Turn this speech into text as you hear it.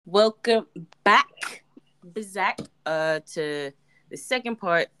Welcome back, Bizak, to the second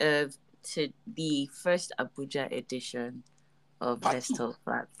part of to the first Abuja edition of Part Let's two. Talk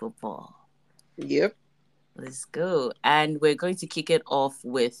Flag Football. Yep. Let's go. And we're going to kick it off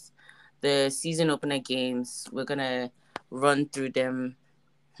with the season opener games. We're gonna run through them.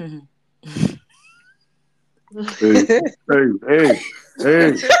 Hey, hey, hey,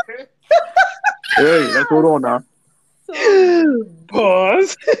 hey, hey, let's hold on now.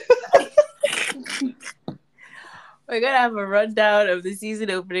 Pause. We're gonna have a rundown of the season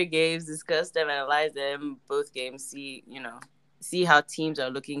opening games, discuss them, analyze them, both games, see how teams are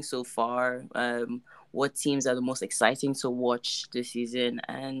looking so far, what teams are the most exciting to watch this season,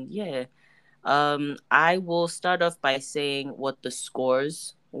 and yeah. I will start off by saying what the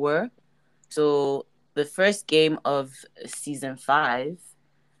scores were. So the first game of season 5,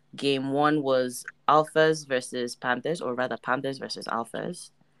 game 1 was Alphas versus Panthers, or rather Panthers versus Alphas.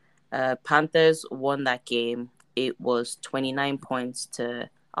 Panthers won that game. It was 29 points to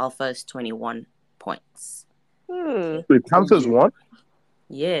Alpha's 21 points. Wait, Panthers Okay. won?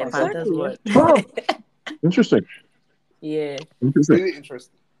 Yeah, Panthers Exactly. won. Oh, interesting. Yeah. Interesting. Really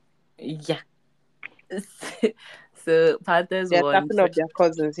interesting. Yeah. So Panthers They're won. tapping up their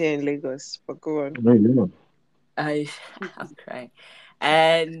cousins here in Lagos. But go on. Yeah, yeah. I, I'm crying.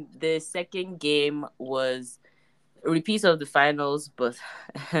 And the second game was a repeat of the finals, but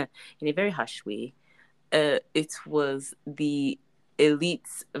in a very harsh way. It was the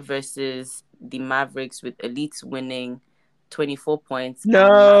Elites versus the Mavericks, with Elites winning 24 points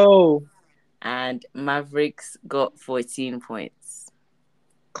No. and Mavericks got 14 points.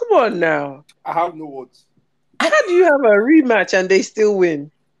 Come on now. I have no words. How do you have a rematch and they still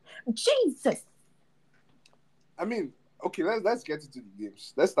win? Jesus. I mean, okay, let's get into the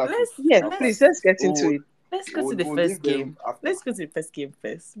games. Let's start with Yes, Let's- please, let's get into We'll, it. Let's go to we'll, the we'll first leave them game. after. Let's go to the first game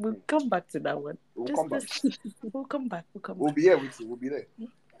first. We'll come back to that one. We'll come back. We'll come back. We'll come We'll back. be here with you. We'll be there.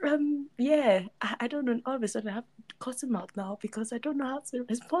 Yeah. I don't know. All of a sudden, I have to cut him out now because I don't know how to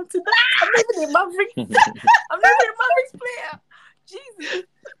respond to that. I'm not even a Maverick. I'm not even a Mavericks player. Jesus.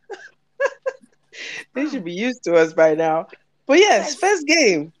 They should be used to us by now. But yes, first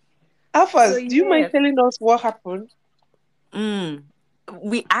game. Alphas, So do you mind yeah. telling us what happened? Mm.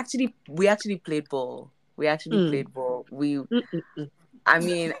 We actually played ball. We actually Mm. played ball. Mm-mm-mm. I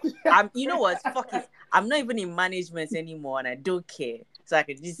mean, you know what? Fuck it. I'm not even in management anymore, and I don't care. So I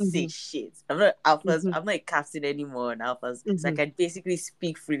can just say Mm-hmm. shit. I'm not alphas. Mm-hmm. I'm not a captain anymore in alphas. So I Mm-hmm. can basically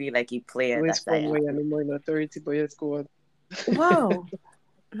speak freely like a player that Waste I one am. way and no more in authority, but yes, go on. Wow.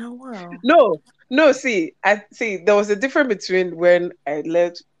 No, wow. No, no, see, I see there was a difference between when I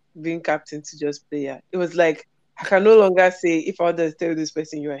left being captain to just player. It was like I can no longer say if I wanted to tell this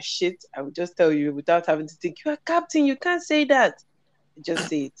person you are shit, I would just tell you without having to think you are captain, you can't say that. Just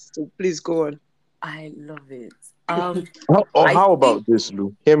say it. So please go on. I love it. Or I how think about this,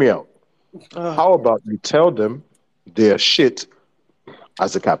 Lou? Hear me out. Oh, How about you tell them they're shit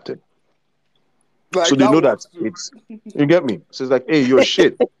as a captain? Like So they that know that works too. it's, you get me? So it's like, hey, you're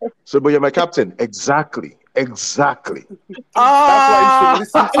shit. So, but you're my captain. Exactly. Exactly. That's why you should ah,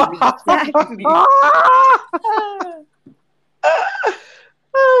 listen to me. exactly.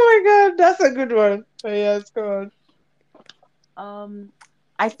 oh my god, that's a good one. Oh, yes, go um,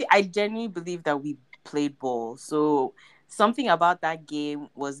 I genuinely believe that we played ball. So something about that game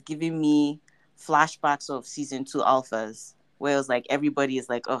was giving me flashbacks of season 2 alphas, where it was like everybody is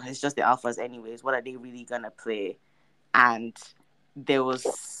like, oh, it's just the alphas anyways. What are they really gonna play? And there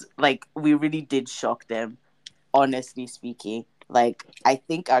was like we really did shock them, honestly speaking. Like I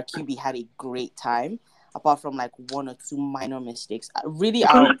think our QB had a great time, apart from like one or two minor mistakes. Really,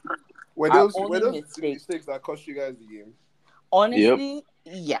 our Were our those only the mistake, mistakes that cost you guys the game? Yep. honestly,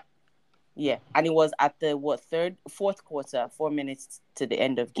 yeah, yeah. And it was at the fourth quarter, 4 minutes to the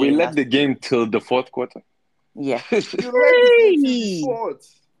end of We game. led That's the game till the fourth quarter. yeah, You led the game till the on.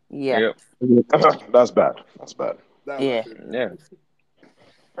 fourth. yeah, Yep. That's bad. That's bad. That's yeah. actually Yeah.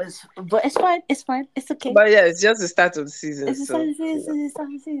 But it's fine. It's fine. It's okay. But yeah, it's just the start of the season, It's the so start of the season. It's the start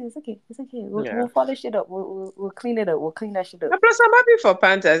of the season. It's okay. It's okay. yeah. We'll polish it up. We'll clean it up. We'll clean that shit up. And plus, I'm happy for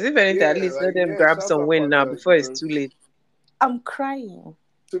Panthers. If anything, at yeah, least let like them yeah. grab Shout some out win now Panthers before it's too because late. I'm crying.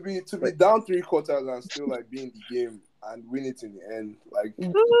 to be down 3 quarters and still like be in the game and win it in the end, like big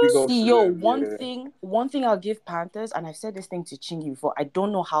ups See, to yo, them. one thing I'll give Panthers, and I've said this thing to Chingy before. I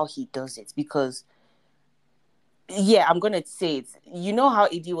don't know how he does it because, yeah, I'm gonna say it. You know how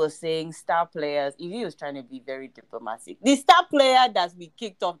Idi was saying star players. Idi was trying to be very diplomatic. The star player that we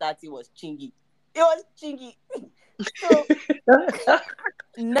kicked off that team was Chingy. It was Chingy. So I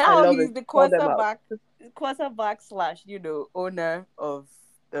now love he's it. the Call them out. quarterback slash owner of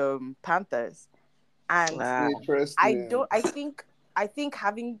Panthers, and Ah, I Interesting. don't. I think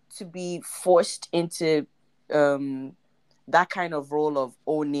having to be forced into um that kind of role of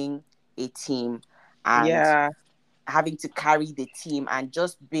owning a team and yeah. having to carry the team, and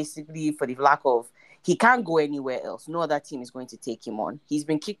just basically for the lack of, he can't go anywhere else. No other team is going to take him on. He's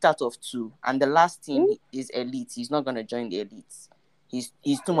been kicked out of two, and the last team Mm, is elite. He's not going to join the elites. He's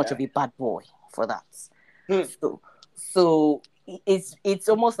too much Yeah. of a bad boy for that. Hmm. So it's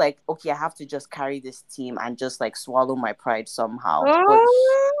almost like, okay, I have to just carry this team and just like swallow my pride somehow. But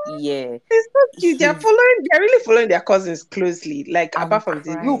oh, yeah, it's so cute. he's They're really following their cousins closely. Like I'm apart from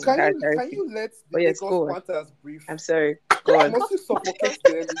this No, crying. can characteristic. you let the But yes, Lagos go on. Panthers brief? I'm sorry. Go You on. must suffocate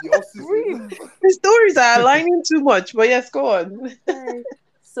them in the off season. Breathe. The stories are aligning too much, but yes, go on. Right.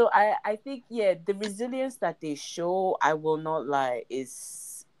 So I think, yeah, the resilience that they show, I will not lie,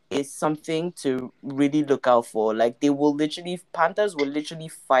 is something to really look out for. Like, Panthers will literally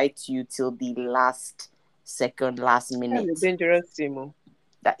fight you till the last second, last That's a minute. dangerous team. Oh.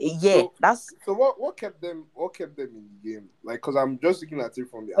 Yeah, So that's so what kept them in the game? Like, because I'm just looking at it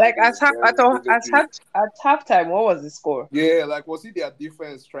from the Like angle of them basically. at halftime, what was the score? Yeah, like was it their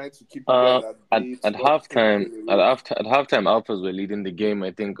defense trying to keep you guys at bay to At not take the halftime, game away? at halftime, Alphas were leading the game.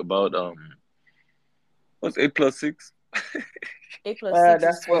 I think about what's 8 plus 6? 8 plus 6 is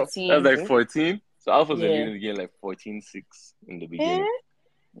That's 12. That's 14. like 14. So Alphas were Yeah, leading the game like 14-6 in the Eh? beginning.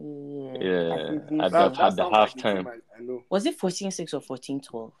 yeah, I Yeah, believe at the so. That at the sounds like a team halftime. I know. Was it 14-6 or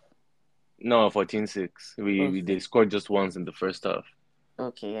 14-12? No, 14-6. We Okay, they scored just once in the first half.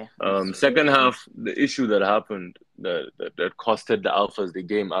 okay, yeah. Second half, the issue that happened that costed the Alphas the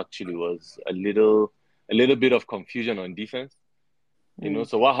game actually was a little bit of confusion on defense. Mm.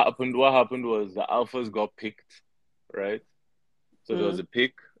 So what happened was the Alphas got picked, right? So there was Mm. a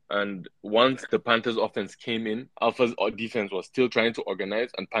pick, and once the Panthers offense came in, Alphas defense was still trying to organize,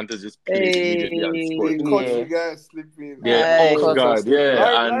 and Panthers just played immediately and scored. They caught Yeah, you guys sleeping. They're Ah, they off Aye. caught us guard, sleeping. yeah,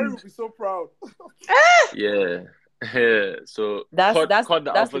 Larry and will be so proud. yeah, yeah. So That's caught that's caught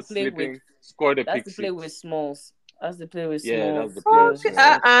the that's the Alphas play with sleeping, scored a that's pick the play with six. Smalls. That's the play with Yeah, that's the Smalls. play with Okay.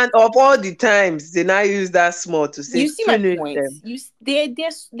 Smalls. And of all the times, they now use that small to say You see my finish point. them.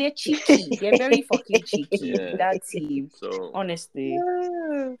 They're cheeky. They're very fucking cheeky. Yeah. That team, So honestly.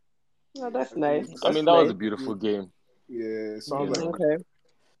 Ah, oh, that's nice. I That's mean that was nice. a beautiful game. Yeah, sounds You like know, Okay.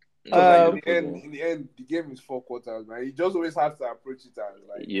 it because was a like Um. beautiful game. in the end, the game is 4 quarters, man. You just always have to approach it as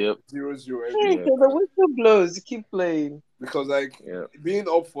like Yep, 0-0 every Hey, yep, so quarter the whistle blows. Keep playing. because like yep. being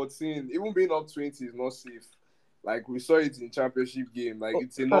up 14, even being up 20 is not safe. Like we saw it in championship game. Like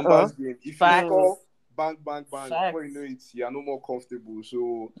it's a Uh-uh. numbers game. If you Mm. score, bang, bang, bang, before you Facts. know it, you are no more comfortable.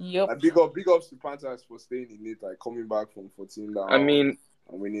 So Yep. like big ups to Panthers for staying in it, like coming back from 14 I down mean,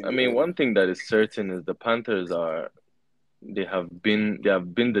 and winning I the mean, end. one thing that is certain is the Panthers they have been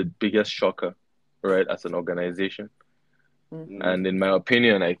the biggest shocker, right, as an organization. Mm-hmm. And in my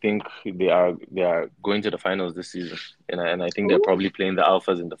opinion, I think they are going to the finals this season, and I think they're Ooh. probably playing the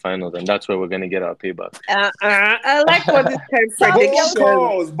Alphas in the finals, and that's where we're gonna get our payback. I like what this kind of Sam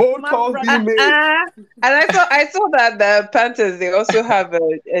prediction. Bold my calls being brother. made. And I saw that the Panthers they also have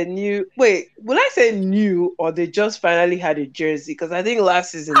a new wait, will I say new or they just finally had a jersey? Because I think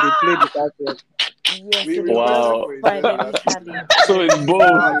last season they played Ah, without one. yes, We so they requested just Wow. for a jersey finally last had season. a So it's both.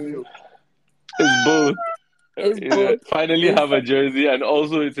 Ah, jersey. Bill. It's both. It's both. Finally It's have a jersey, and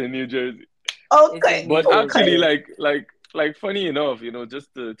also it's a new jersey. it's a Okay. new But actually, jersey. like funny enough,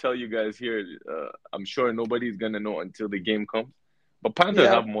 just to tell you guys here, I'm sure nobody's gonna know until the game comes. But Panthers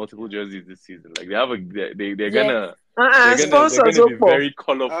Yeah. have multiple jerseys this season. Like they have a they're Yeah. gonna they're gonna they're Sponsors gonna be Opo. very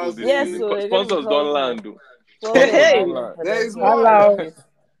colorful As this Yes, season. in, so they're gonna be Sponsors don't colorful. land. Though. Sponsors Sponsors Hey, don't land land. for there them. is So I one. love hello. it.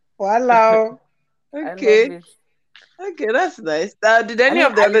 Hello. I love Okay. it. Okay, that's nice. Did I any mean,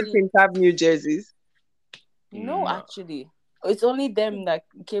 of the other teams have new jerseys? no, Nah. actually, it's only them that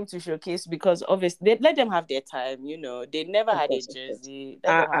came to showcase, because obviously they let them have their time. They never Of had a course, of course. jersey.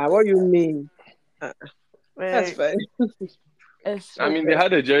 Let them have their What do you time. mean? Uh, that's Right. fine. I mean, they Okay.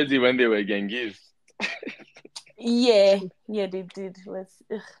 had a jersey when they were Genghis. Yeah, they did.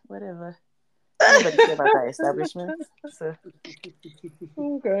 Whatever. Nobody care about that establishment. So,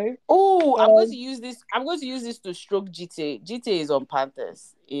 Okay. oh, I'm going Um, to use this. I'm going to use this to stroke GTA. GTA is on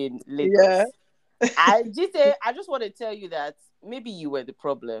Panthers in yeah. Lagos. And GTA, I just want to tell you that maybe you were the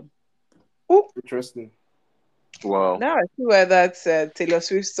problem. Ooh, Interesting. Wow. now I see why that Taylor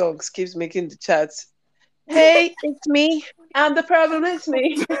Swift songs keeps making the charts. Hey, it's me. And the problem is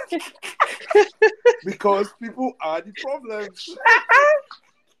me. Because people are the problems.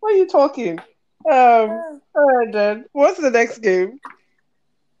 What are you talking? All right then. What's the next game?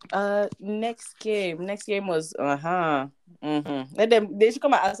 Next game was Let them. They should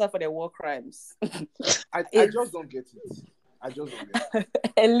come and answer for their war crimes. I just don't get it. I just don't get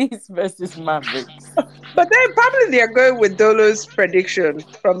it. Elise versus Mavericks. But then probably they're going with Dolo's prediction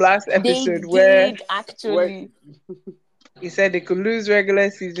from last They episode where did actually. he said they could lose regular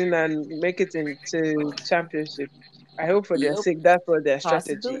season and make it into championship. I hope for their Yep. sake that's what their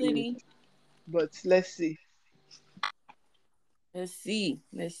strategy is. Possibility. But let's see. Let's see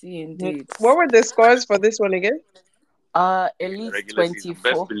indeed. What were the scores for this one again? Elite Regular season.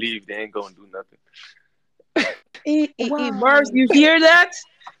 24. Best believe they ain't gonna do nothing. Wow. Mars, you hear that?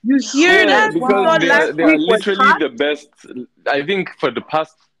 You hear Yeah, that? because Thought they last are week was literally hot? the best. I think for the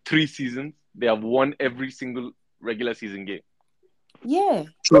past 3 seasons, they have won every single regular season game. Yeah.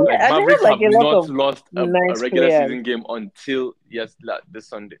 Yeah, Like and they Mavericks have like have a lot not of lost a nice regular players. season game until this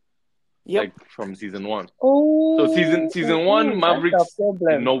Sunday, Yep. like from season 1. Oh, So season 1, that's Mavericks the did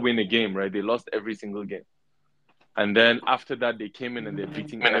problem. not win a game, right? They lost every single game. And then after that, they came in and they're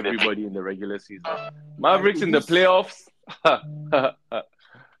beating everybody in the regular season. Mavericks in the playoffs.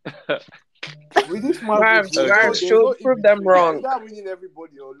 With this Mavericks, Mars, there's show no in prove them between. wrong. Either winning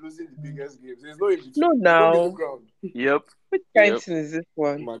everybody or losing the biggest games. There's no in between. No, There's no middle now. ground. Yep. Which kind Yep. thing is this Oh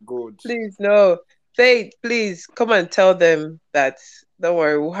one? my God. Please, no. Faith, please come and tell them that. Don't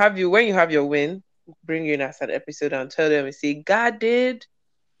worry, we'll have you when you have your win. We'll bring you in as an episode and tell them and say God did.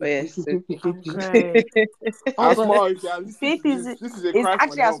 But yes, I'm crying. Asma, if you are listening Faith to is this is a it's cry for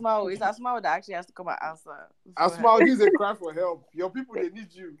actually help. Asma. It's Asma that actually has to come and answer. Asma, this is a cry for help. Your people, they need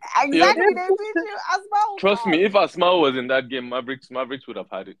you. Exactly, they need you. Asma will Trust come. me, if Asma was in that game, Mavericks would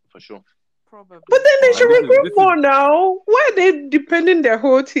have had it for sure. Probably. But then they And should this is- recruit this is- more now. Why are they depending their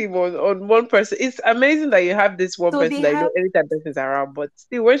whole team on one person? It's amazing that you have this one So person they that you know have- anytime person's around, but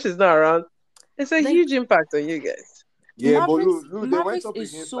still when she's not around, it's a Like- huge impact on you guys. Yeah, but Mavericks- look, they went Mavericks up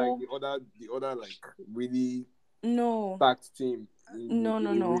is against so- like the other like really No. stacked team. No.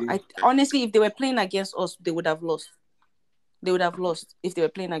 Really- Honestly, if they were playing against us, they would have lost. They would have lost if they were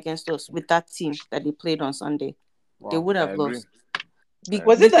playing against us with that team that they played on Sunday. They Wow. would I have agree. lost.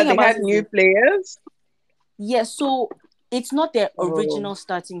 Was the it that thing they about had it new is- players? Yeah, so it's not their Oh. original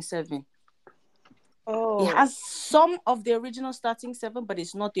starting 7. Oh, It has some of the original starting 7, but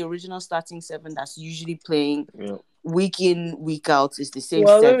it's not the original starting 7 that's usually playing Yeah. week in, week out. It's the same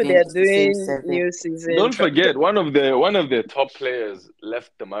well, 7. maybe they're It's the same doing 7. new season. Don't forget, one of their top players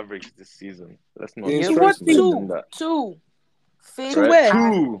left the Mavericks this season. Let's not Yeah, what mention that. Two. Faith, To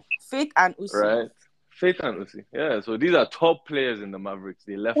where? Faith and Usi. Right? Faith and Uzi. Yeah, so these are top players in the Mavericks.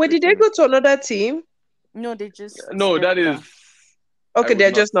 They left. Where the did they team. go to another team? No, they just. No, that is. I Okay, would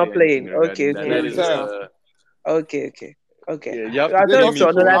they're just not say playing. anything regarding Okay, that. okay. That is, Yeah. Okay. yeah, you have I to thought pay it's me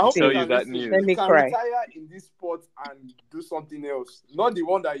another to hope team. tell you you can that listen. news. Let me You can cry. retire in this sport and do something else. Not the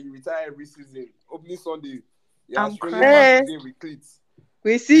one that you retire every season. Opening Sunday, yeah, I'm Australian crying. match again with cleats.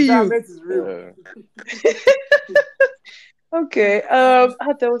 We see you. Retirement is real. Okay.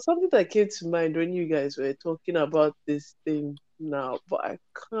 There was something that came to mind when you guys were talking about this thing now, but I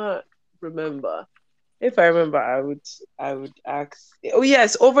can't remember. If I remember, I would ask. Oh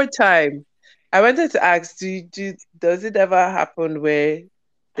yes, overtime. I wanted to ask, does it ever happen where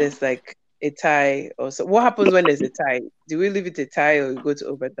there's like a tie or so? What happens when there's a tie? Do we leave it a tie or we go to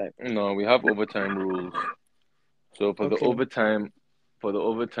overtime? No, we have overtime rules. So for the Okay.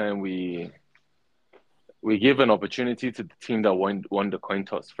 overtime, we give an opportunity to the team that won the coin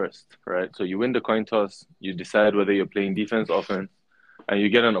toss first, right? So you win the coin toss, you decide whether you're playing defense, offense, and you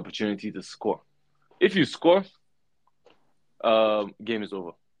get an opportunity to score. If you score, game is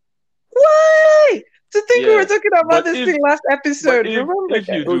over. Why? To think we Yeah, were talking about but this if- thing last episode. But Remember if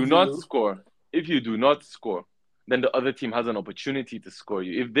you that? do not score, then the other team has an opportunity to score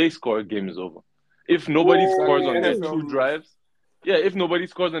you. If they score, game is over. If nobody Ooh. scores on their NFL 2 rules. drives, if nobody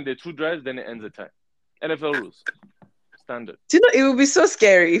scores on their 2 drives, then it ends the time. NFL rules, standard. Do you know it would be so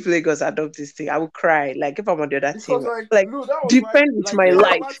scary if Lagos adopt this thing? I would cry. Like if I'm on the other Because team, like, look, that was defend with my the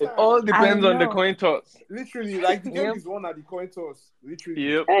life. last It time. all depends on the know. coin toss. Literally, like the game Yep. is won at the coin toss. Literally.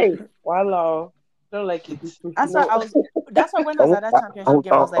 Yep. Hey, voila. Don't like it. That's No. why That's why when I was at that championship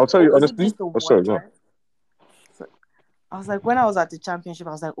game, I was like, I'll tell you oh, is it honestly. just a Oh, sorry, one go on. drive? So I was like, when I was at the championship,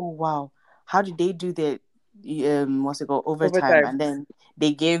 I was like, oh wow, how did they do the what's it called, overtime? Overtime. And then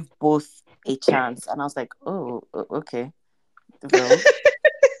they gave both a chance, and I was like, oh, okay. Well,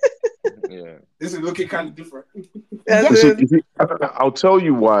 Yeah. This is looking kind of different. As You see, in- I'll tell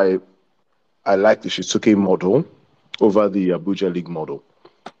you why I like the Shizuke model over the Abuja League model.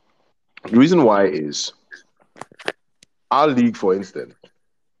 The reason why is our league, for instance,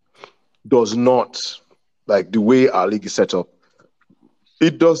 does not, like the way our league is set up,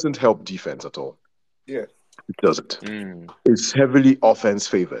 It doesn't help defense at all. Yeah. It doesn't. Mm, It's heavily offense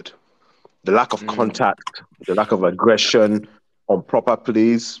favored. The lack of mm, contact, the lack of aggression on proper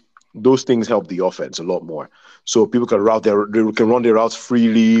plays, those things help the offense a lot more. So people can they can run their routes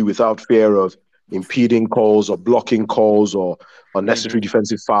freely without fear of impeding calls or blocking calls or unnecessary mm-hmm.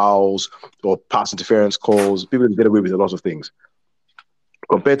 defensive fouls or pass interference calls. People can get away with a lot of things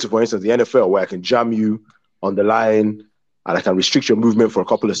compared to, for instance, the NFL, where I can jam you on the line and I can restrict your movement for a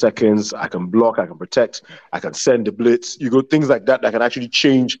couple of seconds. I can block, I can protect, I can send the blitz. You go things like that that can actually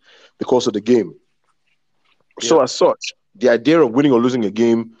change the course of the game. Yeah. So as such, the idea of winning or losing a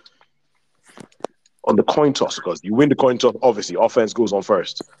game on the coin toss, because you win the coin toss, obviously offense goes on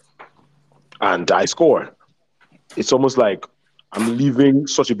first, and I score. It's almost like I'm leaving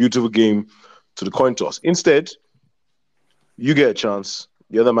such a beautiful game to the coin toss. Instead, you get a chance,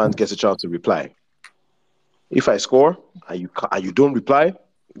 the other man gets a chance to reply. If I score and you don't reply,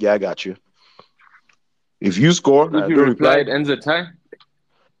 yeah, I got you. If you score and If I you don't reply, reply, it ends a tie.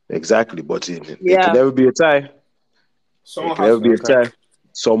 exactly. But it can Yeah. never be a tie. It Someone can has never to be a Okay. reply. tie.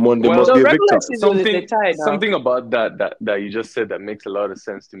 Someone there must Well, No, be a regular victor. season is a something tie now. something about that you just said that makes a lot of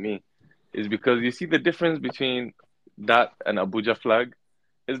sense to me is because you see the difference between that and Abuja Flag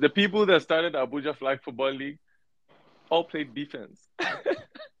is the people that started Abuja Flag Football League all played defense.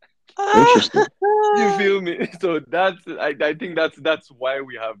 Interesting. You feel me? So I think that's why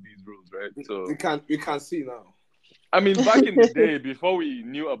we have these rules, right? So We can see now. I mean, back in the day, before we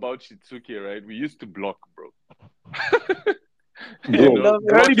knew about Shitsuke, right? We used to block, bro. I Bro, love the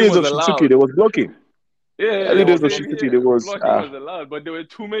it. early Blocking days was of Shitsuki, allowed. there was blocking. Yeah, Early There days was of same Shitsuki, blocking. there here. was Blocking was allowed, but there were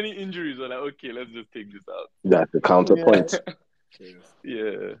too many injuries. We're like, okay, let's just take this out. that's the counterpoint. Yeah.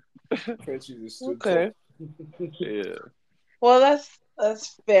 Yes. Yeah, Trenches is still tough. Okay. yeah. Well,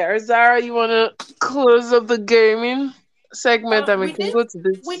 that's fair. Zara, you wanna close up the gaming segment and we We can did go to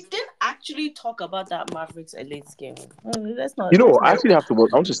we this? did actually talk about that Mavericks Elite game. Let's You not know, let's I not actually have to. I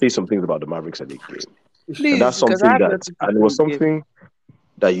want to say some things about the Mavericks Elite game, and Please, that's because I something have that, nothing to and it say was again. something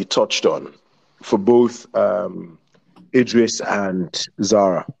that you touched on for both Idris and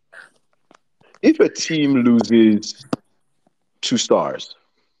Zara. If a team loses 2 stars,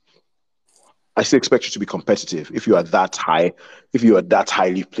 I still expect you to be competitive. If you are that high, if you are that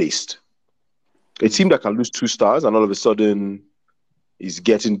highly placed, a team that can lose 2 stars and all of a sudden is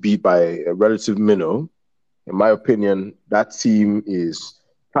getting beat by a relative minnow, in my opinion, that team is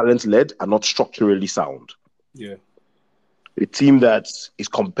talent led and not structurally sound. Yeah. A team that is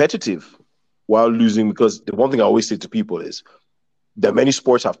competitive while losing, because the one thing I always say to people is there are many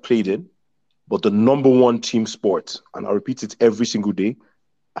sports I've played in, but the number one team sport, and I repeat it every single day,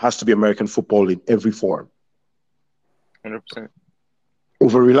 has to be American football in every form. 100%.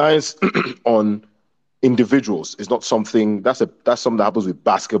 Over reliance on individuals is not something that's something that happens with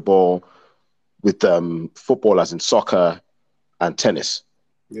basketball, with football, as in soccer and tennis.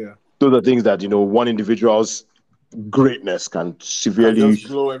 Yeah. Those are things that one individual's greatness can Can severely just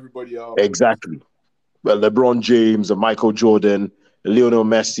blow everybody out. exactly. Well, LeBron James, Michael Jordan, Lionel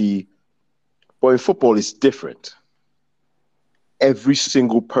Messi. But in football, it's different. Every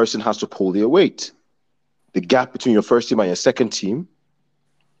single person has to pull their weight. The gap between your first team and your second team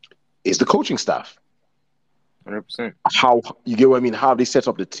is the coaching staff. 100%. How you get what I mean? How have they set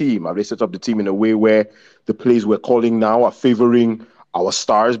up the team? Have they set up the team in a way where the plays we're calling now are favoring our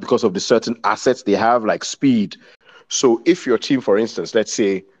stars because of the certain assets they have, like speed? So if your team, for instance, let's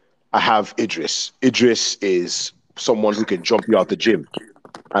say I have Idris. Idris is someone who can jump you out the gym.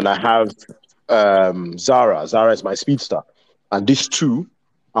 And I have Zara. Zara is my speedster. And these two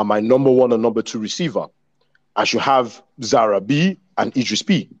are my number one and number two receiver. I should have Zara B and Idris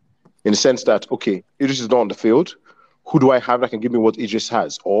B, in the sense that, okay, Idris is not on the field. Who do I have that can give me what Idris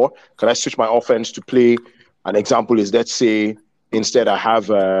has? Or can I switch my offense to play? An example is, let's say, instead I have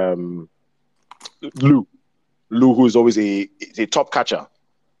Lou. Lou, who is always a top catcher.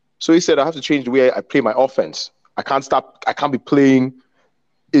 So he said, I have to change the way I play my offense. I can't be playing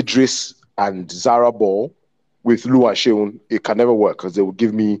Idris and Zara ball with Lou and Sheun. It can never work because they will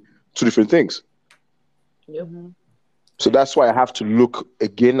give me two different things. Yep. So that's why I have to look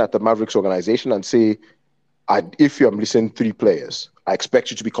again at the Mavericks organization and say, if I'm missing 3 players, I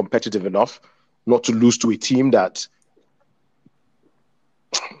expect you to be competitive enough not to lose to a team that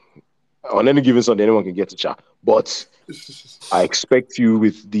on any given Sunday, anyone can get a shot. But I expect you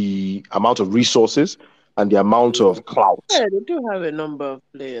with the amount of resources and the amount of clout. Yeah, they do have a number of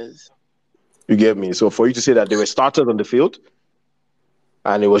players. You get me? So for you to say that there were starters on the field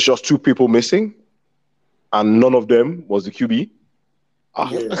and it was just 2 people missing and none of them was the QB, Ah,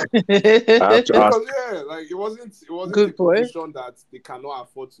 Yep. Yeah. I have to ask. Because like it wasn't a Good point. position that they cannot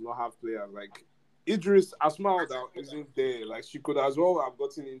afford to not have players. Like Idris Asmal that isn't there. Like she could as well have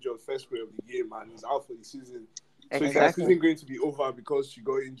gotten injured first play of the game and is out for the season. So if the Exactly. season going to be over because she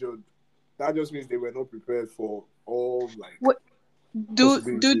got injured, that just means they were not prepared for all like What do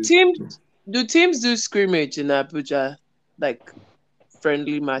possibilities. teams do scrimmage in Abuja, like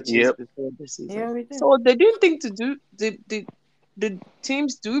friendly matches Yep. before the season? Yeah, we do. So they didn't think to do the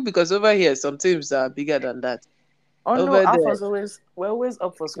teams do, because over here some teams are bigger than that. Oh no, Over there, Alpha's always we're always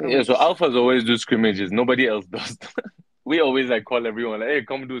up for Yeah, so scrimmages. alphas always do scrimmages. Nobody else does. We always like call everyone like, "Hey,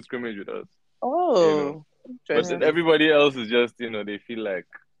 come do a scrimmage with us," you know. oh, But then Yeah. interesting. everybody else is just, they feel like,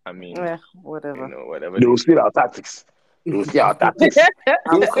 I mean, Yeah, whatever. whatever They they will do. steal our tactics. They will steal our tactics.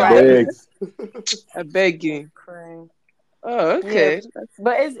 I'm Those I crying. beg. tactics. I beg I'm you. crying. Oh, Yeah, okay.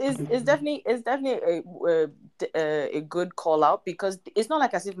 but it's definitely a good call out because it's not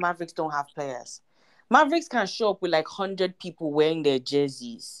like as if Mavericks don't have players. Mavericks can show up with like 100 people wearing their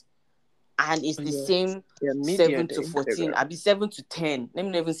jerseys, and it's the Yeah, same their media, seven the to fourteen. Instagram. I'll be 7 to 10. Let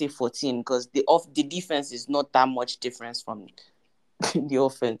me not even say 14 because the defense is not that much difference from the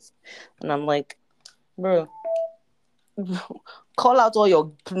offense, and I'm like, bro, call out all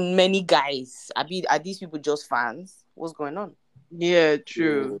your many guys. Are these people just fans? What's going on? Yeah, Yeah.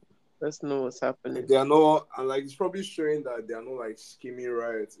 true. Let's know what's happening. They are not, and like it's probably showing that they are not like scheming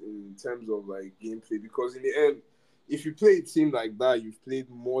right in terms of like gameplay. Because in the end, if you play a team like that, you've played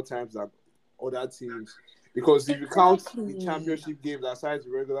more times than other teams. Because if you count the Exactly. championship games aside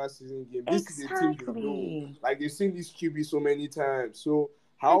the regular season game, this is a team they know. Exactly. Like they've seen this QB so many times. So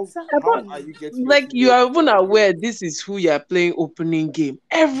I how thought, are Exactly. you getting your like, team you ready are for even that game? aware this is who you are playing opening game.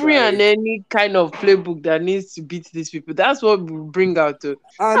 Every and Right. any kind of playbook that needs to beat these people. That's what we bring out to.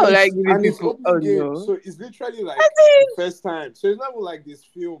 And I would like it's giving and it's people, oh opening game, no. so it's literally I like the think, first time. So it's not even like this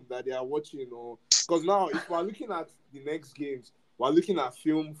film that they are watching, or because now if we're looking at the next games, we're looking at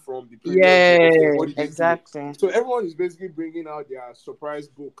film from the previous game. Okay, yeah. what did they do? Exactly. So everyone is basically bringing out their surprise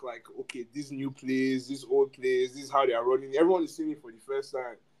book, like okay, these new plays, these old plays, this is how they are running. Everyone is seeing it for the first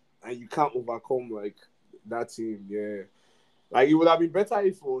time, and you can't overcome like that team. Yeah. Like it would have been better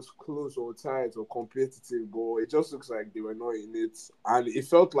if it was close or tight or competitive, but it just looks like they were not in it, and it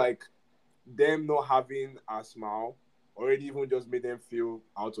felt like them not having a smile already even just made them feel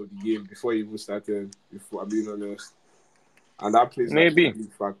out of the game before it even started. If I'm being honest, and that plays like a Maybe.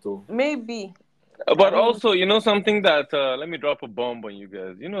 big factor. Maybe. I But mean, also, something that, let me drop a bomb on you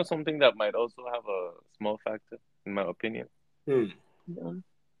guys. Something that might also have a small factor, in my opinion. Hmm.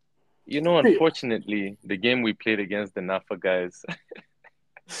 Unfortunately, the game we played against the NAFA guys,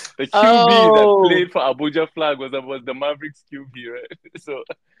 the QB that Oh, played for Abuja Flag was the Mavericks QB, right? So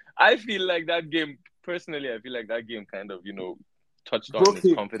I feel like that game, personally, I feel like that game kind of, touched on Broke his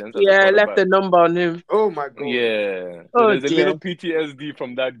him. confidence as a yeah, left quarterback. a number on him. Oh my god. Yeah. So Oh there's a dear. little PTSD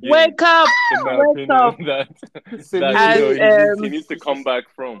from that game, Wake up! in my Wake opinion, up! that It's a that little As late. he needs to come back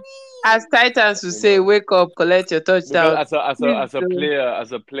from. as Titans will You say, know. wake up, collect your Because touchdown. Please do.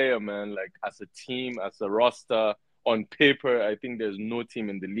 as a player, man, like as a team, as a roster, on paper, I think there's no team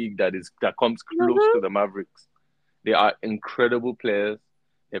in the league that comes close to Mhm. the Mavericks. They are incredible players.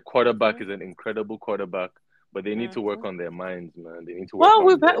 Their quarterback mhm, is an incredible quarterback, but they need to work mhm. on their minds, man. They need to work Well,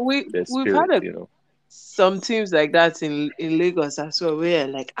 on their we've had spirit, some teams like that in Lagos as well, where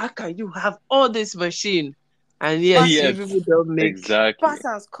like, how can you have all this machine and yet you Yes, Patterns. people don't make exactly.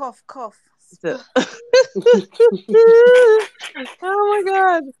 Patterns. Cough. Cough. the oh my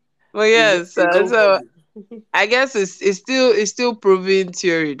god. But yes, It's so nobody. I guess it's still proving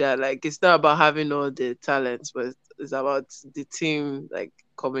theory that like it's not about having all the talents, but it's about the team like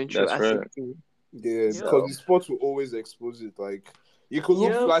coming through That's as a right. team. Yeah, Yep. because So the sport will always expose it. Like you could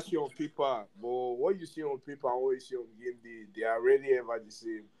look Yep. flashy on paper, but what you see on paper and what you see on game day, they are rarely ever the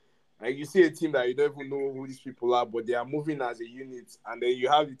same. Like you see a team that you don't even know who these people are, but they are moving as a unit, and then you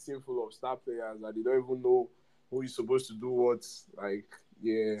have the team full of star players that they don't even know who is supposed to do what. Like,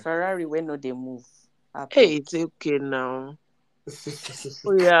 yeah. Ferrari when no they move. I hey, beg. it's okay now.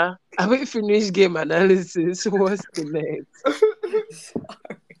 Oh yeah. Have we finished game analysis? What's the next?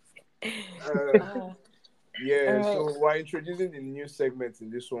 uh, uh, yeah, uh, so we're introducing the new segment in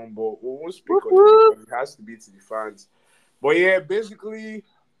this one, but we won't speak Whoop, on it whoop. because it has to be to the fans. But yeah, basically,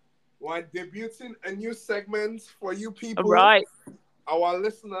 we're debuting a new segment for you All people, right. our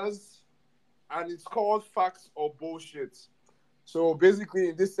listeners, and it's called Facts or Bullshit. So basically,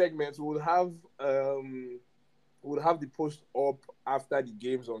 in this segment, we'll have the post up after the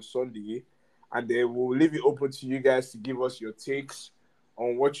games on Sunday, and then we'll leave it open to you guys to give us your takes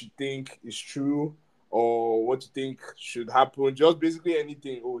on what you think is true or what you think should happen. Just basically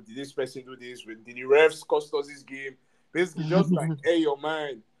anything. Oh, did this person do this? Did the refs cost us this game? Basically, just like air your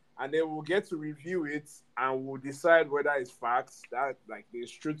mind, and then we'll get to review it and we'll decide whether it's facts that like there's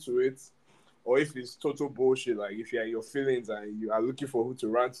truth to it, or if it's total bullshit. Like if you're in your feelings and you are looking for who to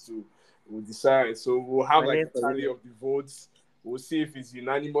rant to, we'll decide. So we'll have like a tally of the votes. We'll see if it's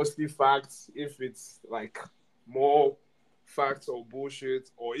unanimously facts, if it's like more facts or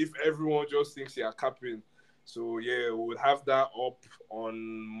bullshit, or if everyone just thinks you're capping. So yeah, we'll have that up on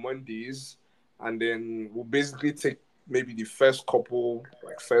Mondays, and then we'll basically take maybe the first couple,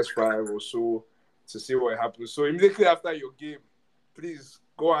 like first 5 or so, to see what happens. So immediately after your game, please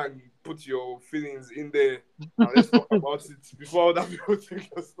go and put your feelings in there and let's talk about it before other people take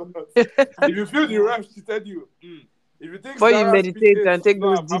your thoughts. If you feel the ref cheated you, if you think Before you Zara's meditate mistake and take should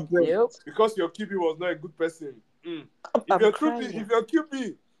those not have deep breaths. happened because your QB was not a good person. If your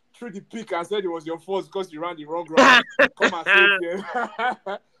QB threw the pick and said it was your fault because you ran the wrong route, come and say it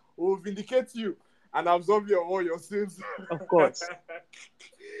here. We'll vindicate you and absolve you of all your sins. Of course.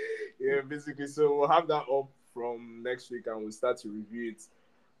 Yeah, basically. So we'll have that up from next week and we'll start to review it.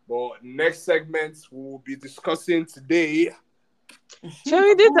 But next segment we'll be discussing today. Shall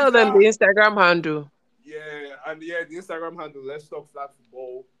we did tell them the Instagram handle? Yeah, and yeah, the Instagram handle, Let's Talk Flat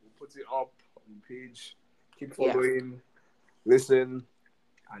Football. We'll put it up on the page. Keep following, listen,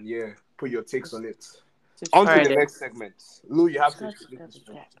 and yeah, put your takes on it. On to the next segment. Lou, you have to explain this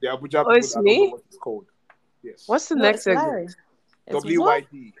one. The Abuja people that don't know what it's called. Yes. What's the next segment?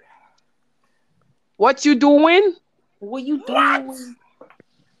 WYD. What you doing? What you doing?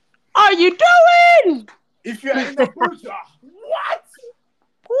 Are you doing? If you're in Abuja,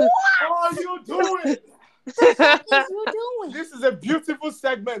 what are you doing? This is a beautiful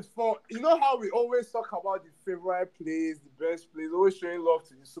segment for, you know how we always talk about the favorite plays, the best plays, always showing love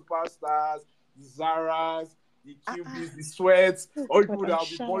to the superstars, the Zaras, the QBs, the Sweats, all people that will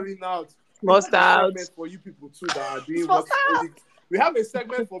be balling out. Most out. For you people too that are doing what we have a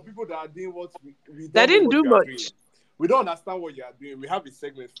segment for people that are doing what we don't That didn't know what do you are much. doing. We don't understand what you are doing. We have a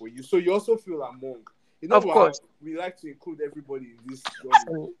segment for you, so you also feel among. You know, Of course. we like to include everybody in this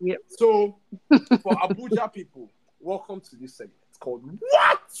journey. Yep. So, for Abuja people, welcome to this segment. It's called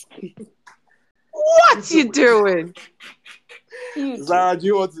What? What you doing? Zara, do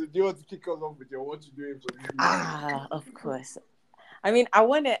you want to kick us off with your what you doing for this? Of course. I mean, I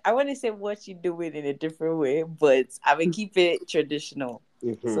wanna say what you doing in a different way, but I will keep it traditional.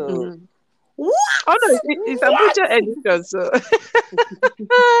 Mm-hmm. So, what? Oh no, it's Abuja edition, so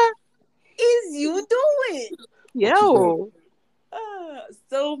is you doing? yo.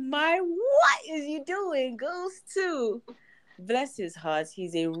 So my what is you doing goes to, bless his heart,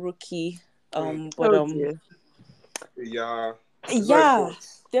 he's a rookie. Dear. Yeah.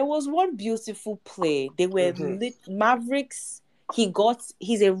 There was one beautiful play. They were Mavericks.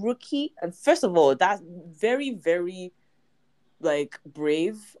 He's a rookie, and first of all, that's very, very like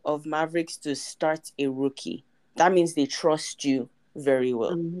brave of Mavericks to start a rookie. That means they trust you very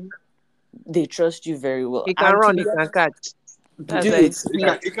well. They trust you very well. He can run, he can catch. He can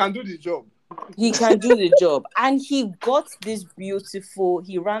do the job. He can do the job. And he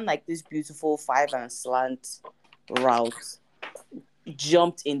ran like this beautiful 5 and slant route,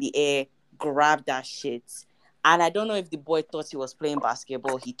 jumped in the air, grabbed that shit. And I don't know if the boy thought he was playing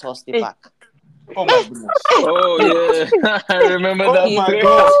basketball. He tossed it back. Oh my goodness. Oh yeah. I remember that. Oh my play.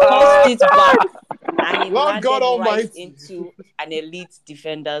 God. Tossed it back. And it Lord landed God Almighty. right into an elite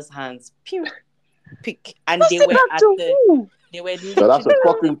defender's hands. Pew. Pick. And What's they it were back at to the who? they were So that's a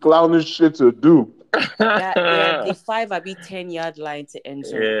fucking clownish shit to do. they're at the 5 or 10-yard line to end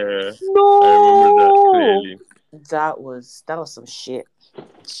zone. Yeah. No. I remember that clearly. That was some shit.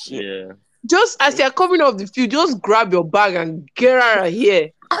 Yeah. Just as you're coming off the field, just grab your bag and get out of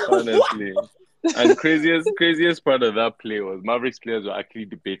here. Honestly. And craziest part of that play was Mavericks players were actually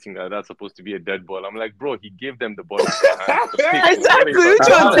debating that that's supposed to be a dead ball. I'm like, bro, he gave them the ball in their hands. Exactly, which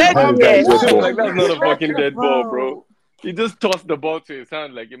was dead How is that here. dead ball? Like, that's not a fucking dead ball, bro. He just tossed the ball to his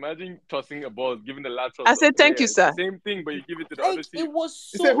hand. Like, imagine tossing a ball, giving the lateral. I said, thank you, sir. Same thing, but you give it to the other Like, team. it was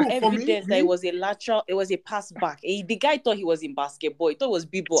You said so who? For me? evident that it was a lateral, it was a pass back. The guy thought he was in basketball. He thought it was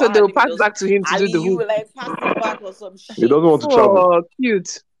b-ball. So they will pass back to him to do the You hoop. like pass it back or some shit. He doesn't want to travel. Oh,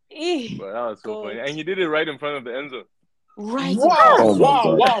 cute. But that was so funny. And he did it right in front of the end zone. Right. Oh my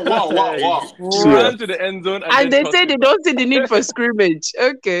Wow. He ran to the end zone And they then say tossed they it don't see the need for scrimmage.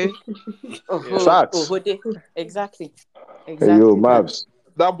 Okay. Facts. Exactly. Hey, yo, Mavs.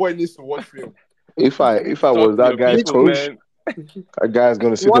 That boy needs to watch film. If I was that guy's coach, that guy's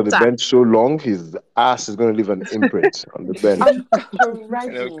gonna sit on the bench so long, his ass is gonna leave an imprint on the bench.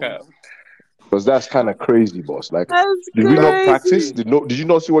 Right. Because that's kind of crazy, boss. Like, That's did we not practice? crazy. Did you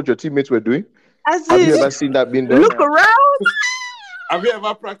not see what your teammates were doing? As Have you in, ever seen that being done? look around. Have you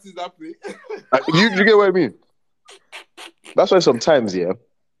ever practiced that play? You get what I mean? That's why sometimes, yeah,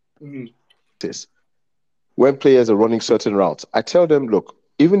 Mhm. this when players are running certain routes, I tell them, look,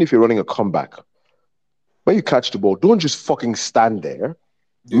 even if you're running a comeback, when you catch the ball, don't just fucking stand there.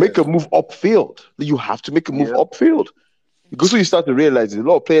 Yeah. Make a move upfield. You have to make a move Yep. upfield. Because when you start to realize a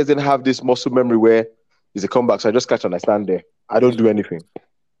lot of players didn't have this muscle memory where it's a comeback, so I just catch and I stand there. I don't do anything.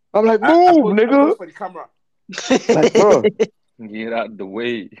 I'm like, I move, post nigga. for the camera. Like, bro. Get out the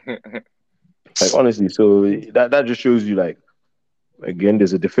way. Like honestly, so that just shows you like again,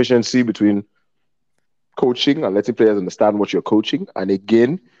 there's a deficiency between coaching and letting players understand what you're coaching. And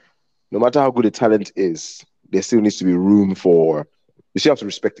again, no matter how good a talent is, there still needs to be room for you still have to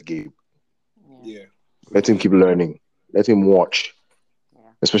respect the game. Yeah. Let him keep learning. Let him watch. Yeah.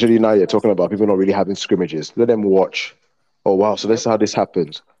 Especially now you're talking about people not really having scrimmages. Let them watch. Oh wow, so this Yep. is how this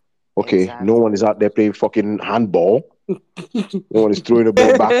happens. Okay, no Exactly. one is out there playing fucking handball. No one is throwing the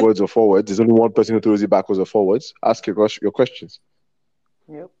ball backwards or forwards. There's only one person who throws it backwards or forwards. Ask your questions.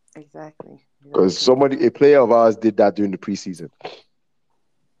 Yep. Exactly. Because Exactly. a player of ours did that during the preseason.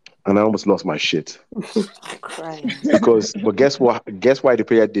 And I almost lost my shit. Crying. But guess what? Guess why the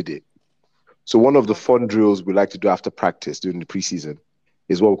player did it? So one of the What? fun drills we like to do after practice during the preseason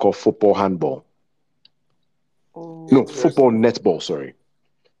is what we call football handball. No, Oh. football netball, sorry.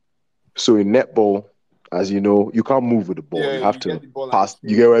 So in netball, as you know, you can't move with the ball. Yeah, You have you get to the ball and pass.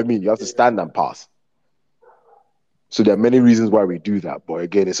 You get what I mean? You have to yeah. stand and pass. So there are many reasons why we do that. But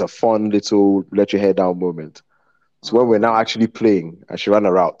again, it's a fun little let your hair down moment. So when we're now actually playing, and she ran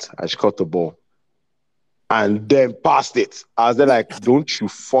a route and she caught the ball and then passed it. I was there like, don't you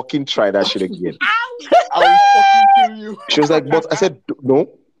fucking try that shit again. I will fucking kill you. She was like, but I said, no,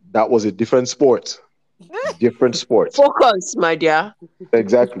 that was a different sport. Different sport. Focus, my dear.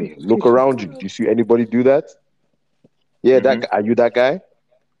 Exactly. Look around you. Do you see anybody do that? Yeah, that Mhm. guy. Are you that guy?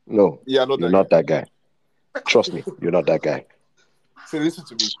 No, Yeah, not you're that guy. not that guy. Trust me, you're not that guy. So listen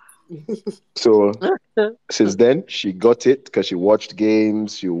to me. So since then, she got it because she watched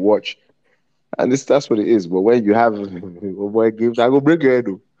games, she watched, and that's what it is. But when you have boy games, I go break your head.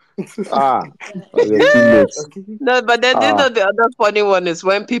 Oh. Ah, your teammates. No, but then you Ah, know the other funny one is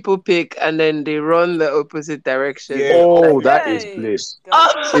when people pick and then they run the opposite direction. Yeah. Oh oh, Like, that is Hey, bliss.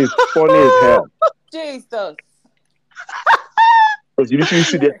 God. oh, It's funny as hell. Jesus. Because you literally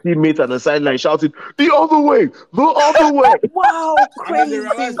see their teammates on the sideline shouting, the other way, the other way. Wow, And then they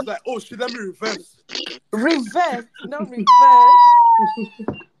realize crazy. it's like, oh shit, let me reverse. Reverse, not reverse.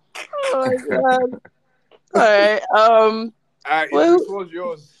 oh my god! All right. Well, Idris, what's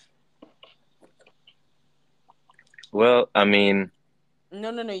yours? Well, I mean, No,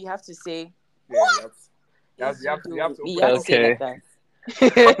 no, no. You have to say Yeah, is you you have do. to You open have your to mouth. say it like okay.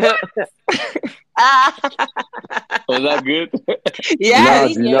 that. Was that good? I Nah, yes.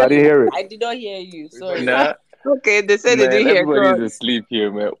 didn't do you hear know, I didn't you. hear it. I did not hear you. It's not Sorry. good. Nah, Okay, they said they man, didn't hear everybody's God. asleep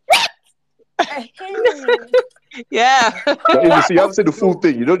here, man. Ehem. Yeah. Now, if you see, you have to say the full No.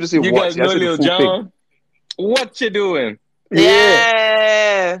 thing. You don't just say You what. guys You have know to say the Lil full thing. Jon? What you doing? Yeah.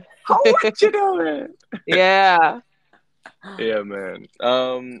 Yeah. What you doing? Yeah. Yeah, man.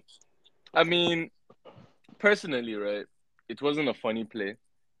 I mean, personally, right? It wasn't a funny play,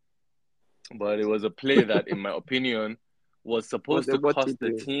 but it was a play that, in my opinion, was Was supposed it to what to cost the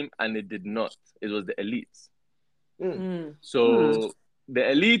do? team, and it did not. It was the elites. Mm. Hmm. Hmm. So the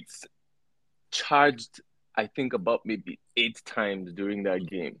elites charged, I think, about maybe 8 times during that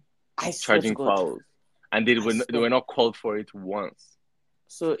game, I swear to charging God. fouls, and I they swear. were not called for it once.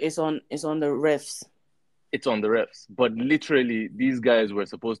 So it's on the refs. It's on the refs, but literally these guys were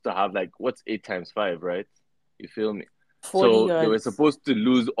supposed to have, like, what's 8 times 5, right? You feel me? 40 So they were yards. supposed to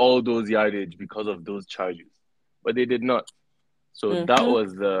lose all those yardage because of those charges, but they did not. So that Mm-hmm.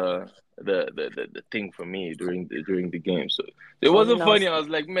 was the thing for me during the game. So it Calling wasn't out. funny. I was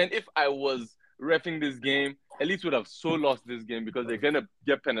like, man, if I was refing this game, at least would have so lost this game because they're gonna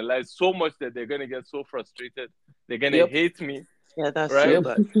get penalized so much that they're gonna get so frustrated. They're gonna Yep. hate me, Yeah, that's so right? Yep.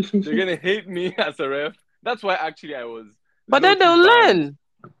 bad. They're gonna hate me as a ref. That's why actually I was But low then key they'll banned. learn.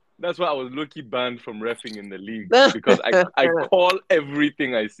 That's why I was low key banned from refing in the league because I call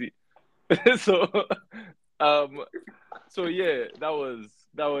everything I see. so um so yeah, that was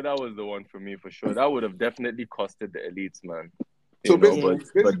the one for me for sure. That would have definitely costed the elites, man. So Yeah.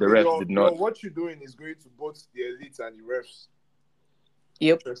 But the basically, refs did your not. what you're doing is going to both the elites and the refs.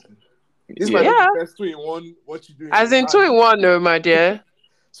 Yep. Interesting. This might Yeah. not be Yeah. best 2 in 1. What you doing As in in two one. in one, no, my dear.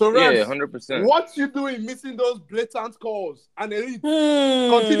 So, Yeah, refs, 100%. what you doing missing those blatant calls? And Elite,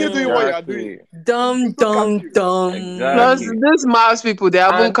 continue doing what you are doing. Exactly. Dum Look at dum you. Plus, Exactly. dum. these Mavs people, they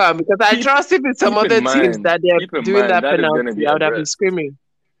haven't And come because I keep trust if it's some keep in other teams mind, that they're keep in doing mind that that is gonna penalty, be I would have been addressed. screaming.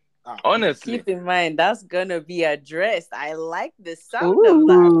 Honestly. Keep in mind that's gonna be addressed. I like the sound of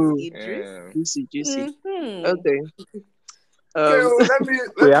that, Ooh, Idris. Yeah. juicy, juicy. Mm-hmm. Okay. Okay, well, let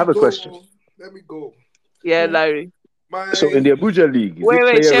Wait, me I have a go. question. Let me go. Yeah, Larry. So in My the Abuja League, is it Wait,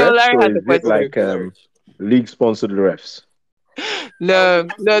 player Shane refs Larry or has a is it question. okay, like okay, sorry. league sponsored refs? No,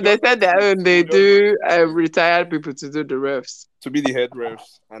 no, We they just said that rotate. they We'll just do rotate retired people to do the refs. to be the head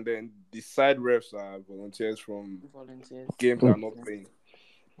refs, and then the side refs are volunteers from Volunteers. games Hmm. are not playing.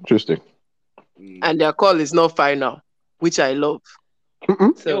 Interesting. And their call is not final, which I love. Mm-mm.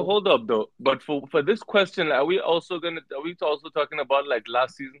 Yo, So, hold up though. But for this question, are we also talking about like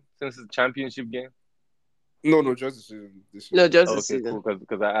last season since it's a championship game? No, just this season. This no, season. just the Okay, season. cool.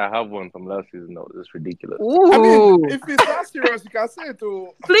 Because I have one from last season. No, it's ridiculous. I mean, Ooh, if it's that serious, you can say it. To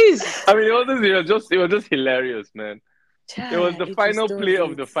please. I mean, it was just hilarious, man. It was Child, the Idris, final don't play do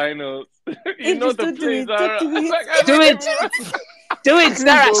of it. the finals. You know Idris, the don't do plays it. Don't are do it. like I Do don't it. even. Do it, please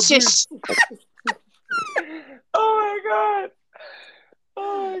Sarah. don't do it. Shish. Oh my god!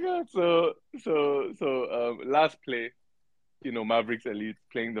 Oh my god! Last play, Mavericks Elite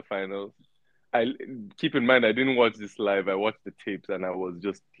playing the finals. I keep in mind I didn't watch this live. I watched the tapes and I was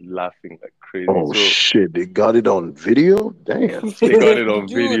just laughing like crazy. Oh So shit! They got it on video. Damn. they got it on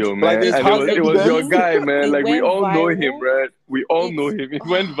Dude, video, Like man, this it and it was has was a it was your evidence. meme. guy, man. It Like we went all know him, viral. right? We all know It's him. It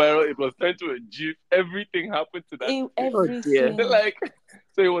went viral. It was turned to a GIF. Everything happened to that thing. Oh dear. everything. Like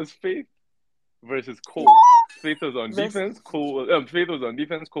so, it was Faith versus Cole. Faith was on Versus defense. Faith was on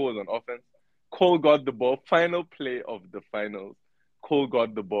defense. Cole was on offense. Cole got the ball. Final play of the finals. Cole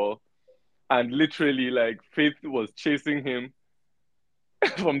got the ball, and literally, like Faith was chasing him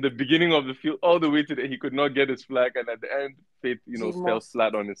from the beginning of the field all the way to the he could not get his flag, and at the end, Faith, they fell must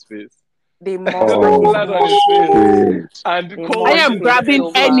flat on his face. they must Fell pay. Oh They flat on his must face, pay. shit! and They Cole I was must am just on pay the grabbing so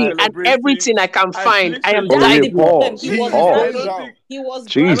edge, just any bad. and celebrating. everything I can And find. I am literally, Oh yeah, diving. He pause. was I Hands Pause. grabbing. down. don't think He was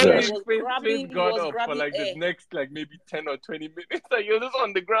I grabbing. don't He Jesus. think was Faith grabbing. He got was up for grabbing like the air. next like maybe 10 or 20 minutes. Like you're just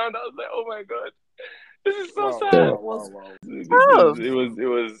on the ground. I was like, oh my god, this is so Wow, sad. Yeah. It was wow. This Oh, was it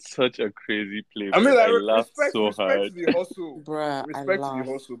was such a crazy play, I mean, man. like I laughed so respect hard. to the hustle. bruh. I Respect to the laughed.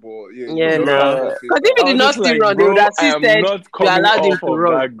 hustle, but yeah, you yeah, just no. can't Bruh, let face Because if he I down. did was not just still like, run, they would bro, have I still am said not you coming allowed him off to of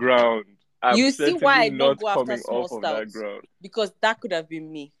run. that ground. I'm You see why certainly I don't not go after coming small off of that stouts? ground. Because that could have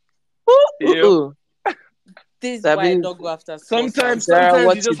been me. Ooh, ooh, Yep. ooh. This is why I Sabi, don't go after small Sometimes, stouts. Sarah, sometimes you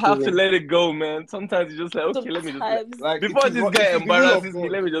what you just have to doing? let it go, man. Sometimes you just like, okay, let me just let. Sometimes Like Before this it guy is the will of embarrasses me,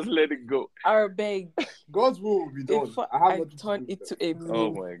 God. let me just let it go. our beg God's will will be done. before I have I nothing to turn do with it that. to a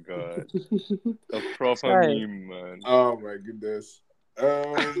Oh meme. my god, a proper Sorry. meme, man. Oh my goodness.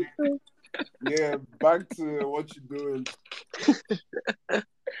 Yeah, back to what you're doing.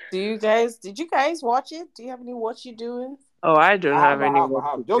 Did you guys watch it? Do you have any what you doing? Oh, I don't I have have, I any have, work I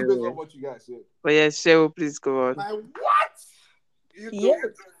to have. Just based on do. what you guys said. But yes, Cheryl, please go on. Like what? You Yeah,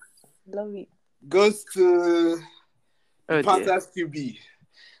 do love it. goes to the Oh dear. Panthers QB.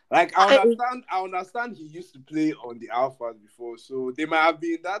 Like I understand he used to play on the Alphas before, so there might have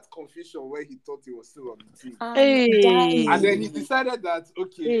been that confusion where he thought he was still on the team. I'm And then he dying. decided that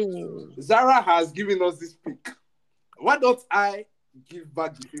okay, Hey. Zara has given us this pick. Why don't I give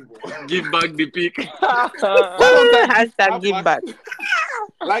back the favor? Give back the pick. Why don't I give Hashtag her give back? back.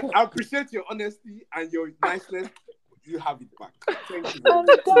 Like I appreciate your honesty and your niceness. You have it back. Thank you very I'm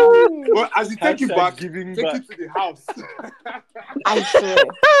much. dying. But as you take it Hashtag back, giving take back. it to the house. I swear.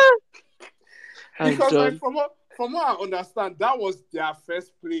 I'm Because like done. from what I understand, that was their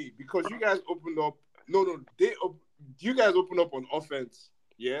first play because you guys opened up. No, you guys opened up on offense,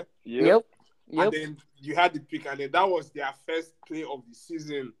 yeah. Yep. And then you had the pick, and then that was their first play of the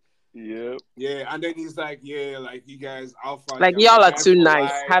season. Yep. Yeah, and then he's like, yeah, like you guys, Alpha, Like yeah, my y'all are guys too for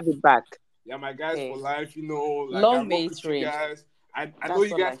nice. life. Have it back. Yeah, my guys Hey. for life. Like I Long rock may with it you rain. guys. I know That's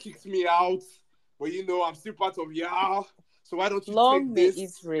you all I guys kicked me out, but I'm still part of y'all. So why don't you Long may take it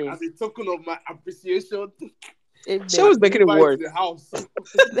this rain. as a token of my appreciation She Amen. was and making it deliver it worse. to the house?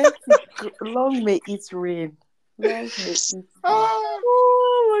 Long may it rain. Long may it rain. Ah,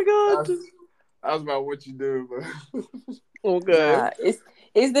 Oh my god. that's about what you do, man. Okay. Nah, it's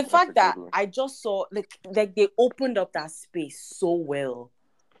the That's a fact that good one. I just saw like they opened up that space so well.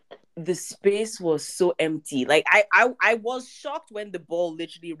 The space was so empty. Like I was shocked when the ball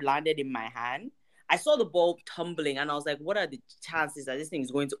literally landed in my hand. I saw the ball tumbling and I was like, what are the chances that this thing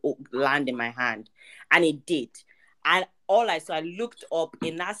is going to land in my hand? And it did. And all I saw, I looked up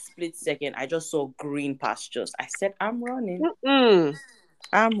in that split second, I just saw green pastures. I said, I'm running. Mm-mm.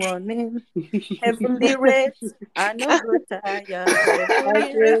 I'm running. Heavenly race. I no go tire.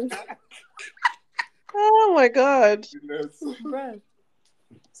 Heavenly race. Okay. Oh my God. Goodness. Bruh.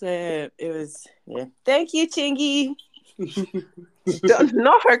 So it was, yeah. Thank you, Chingy.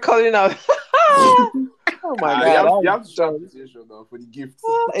 Not her calling out. Oh my You God, have, you I'm have to show done. appreciation now for the gift.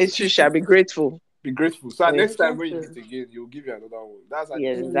 It's true. Shall be grateful. Be grateful. So Yeah, next time when you meet again, you'll give you another one. That's how yeah,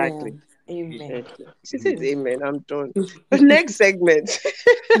 the gift is. exactly. Amen. Amen. Okay. She says amen. I'm done. Next segment.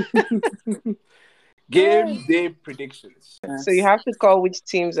 Game day predictions. So you have to call which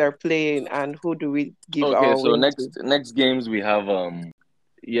teams are playing and who do we give Okay, our so win next to. next games we have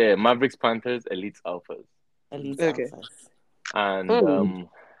Mavericks Panthers Elites Alphas. Elite Okay. alphas. And Hmm.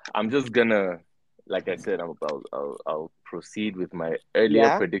 I'm just gonna, like I said, I'll proceed with my earlier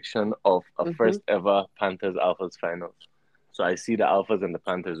Yeah. prediction of a Mm-hmm. first ever Panthers Alphas final. So I see the Alphas and the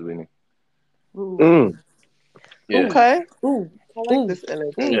Panthers winning. Ooh. Mm. Yeah, Ooh. Okay. Ooh. I like Ooh. this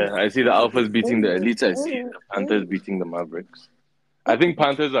energy. Ooh. yeah, I see the Alphas beating the Ooh. Elites. I see Ooh. the Panthers Ooh. beating the Mavericks. I think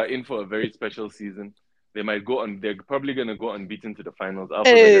Panthers are in for a very special season. They might go on. They're probably gonna go unbeaten to the finals.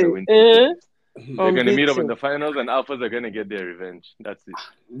 Alphas are Hey, gonna win 2 games. They're gonna meet up in unbeaten. the finals, and Alphas are gonna get their revenge. That's it.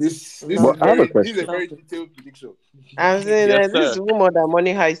 This Love But is I have a very this is a question. very it. detailed prediction. I'm saying Yes, this is sir. even more than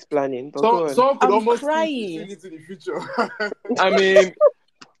money heist planning, but So go on. someone could I'm almost think he's crying. seeing into the future. I mean,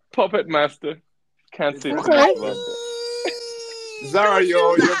 Puppet Master can't It's say too Okay. much I about that. Zara,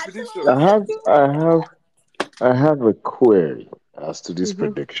 don't do your that. prediction. I have I have I have a query as to this Hmm.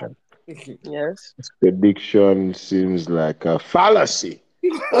 prediction. Yes. This prediction seems like a fallacy, a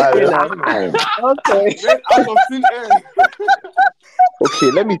Okay now. lie. Okay. Made out of thin air.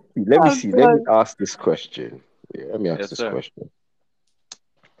 Okay, let me see. Let me I'm see. Let me done. ask this question. Yeah, let me ask Yes, this sir. question.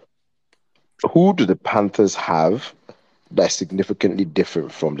 Who do the Panthers have that's significantly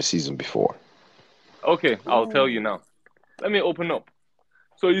different from the season before? Okay, I'll tell you Ooh. now. Let me open up.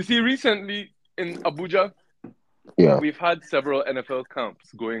 So you see, recently in Abuja, Yeah, we've had several NFL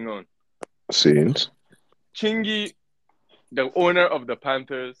camps going on. since. Chingy, the owner of the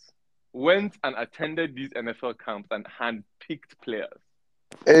Panthers, went and attended these NFL camps and handpicked players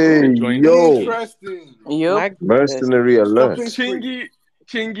Hey, to join his yo, team. Interesting. Yup. My goodness. mercenary Shopping alert. spree.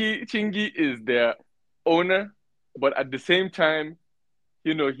 Chingy is their owner, but at the same time,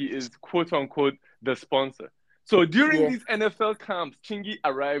 he is quote unquote the sponsor. So during Yeah. these NFL camps, Chingy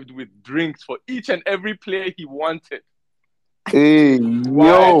arrived with drinks for each and every player he wanted. Hey, Wow,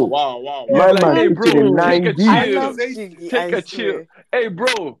 Right? yo, wow, wow, He's my wow. like, man hey, eating bro, in Mm-mm. take a nine I deep. chill. love Say Chingy. Take I a chill. swear. Hey,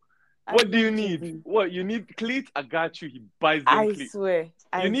 bro, I what do love you need? Chingy. What you need? Cleats? I got you. He buys them I cleats. swear. You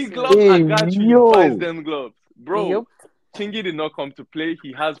I need swear. gloves? I Hey, got you. He buys yo. them gloves. Bro, Yup. Chingy did not come to play.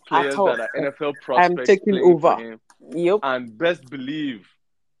 He has At players all. that are NFL I'm prospects taking playing for over. him. Yup. And best believe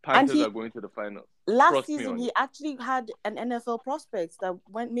And Panthers are he going to the finals. last Trust me season on he it. actually had an NFL prospect that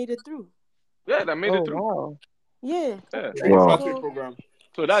made it through. Yeah, that made Oh it through. wow. Yeah. Yeah. the Wow. repatriate So program.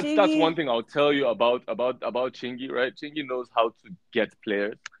 So that's Chingy. one thing I'll tell you about Chingy, right? Chingy knows how to get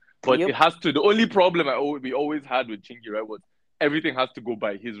players, but it Yup. has to. The only problem we always had with Chingy, right, was everything has to go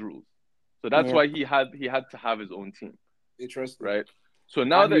by his rules. So that's Yep. why he had to have his own team, Interesting. right? So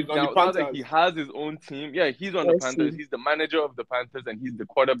now And he's that on the he Panthers. has his own team, yeah, he's on the I Panthers. see. He's the manager of the Panthers, and he's the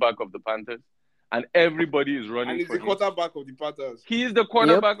quarterback of the Panthers, and everybody is And running he's for the him. quarterback of the Panthers. He is the Yep.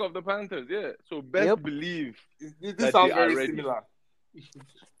 quarterback of the Panthers, yeah. So best Yep. believe This that they sounds are very ready. similar.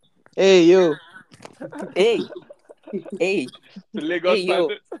 Hey yo. Hey. Hey. The Hey Lagos yo.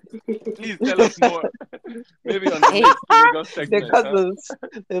 Panthers. Please tell us more. Maybe on the Hey. next Lagos They're segment, huh? cousins.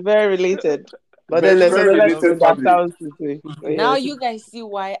 They're very related. But then Very, there's Lagos very another Panthers. thing related that family. sounds this way. But Now yes. you guys see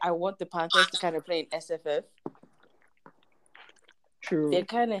why I want the Panthers to kind of play in SFF. They're True.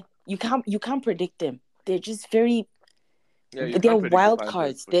 kind of you can't predict them. They're just very Yeah, you they're can't predict the wild Panthers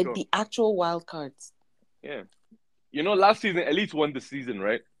cards. for They're sure. the actual wild cards. Yeah. Last season, Elite won the season,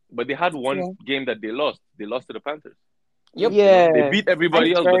 right? But they had one Yeah. game that they lost. They lost to the Panthers. Yep. They Yeah. beat And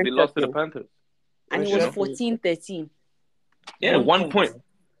everybody It's else, but very they lost to the shocking. Panthers. It and it was You was know? shocking. 14-13. Yeah, One one point. point.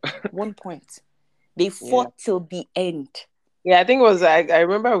 1 point. They Yeah. fought till the end. Yeah, I think it was I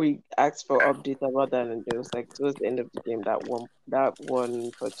remember we asked for update about that and it was like towards the end of the game that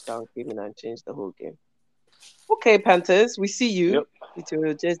one touchdown came in and changed the whole game. Okay, Panthers, we see you Yep. with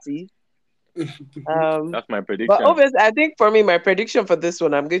your jersey. Um That's my but prediction. obviously I think for me my prediction for this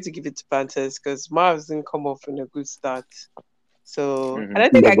one I'm going to give it to Panthers because Mavs didn't come off in a good start. So Hmm and I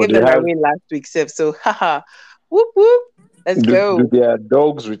think Yeah, I but gave they them my have. win last week, Seth. So haha. Whoop whoop. Let's Do go. their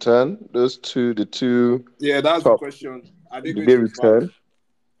dogs return? The two Yeah, that's the top. question. Are they Do going they to be back? return?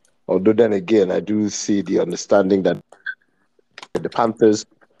 Although then again, I do see the understanding that the Panthers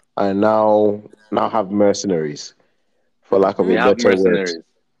are now have mercenaries for lack of They a Mm-hmm. have better word. mercenaries.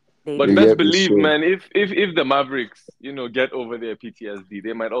 They But You do. best get me? believe, So man, if the Mavericks, get over their PTSD,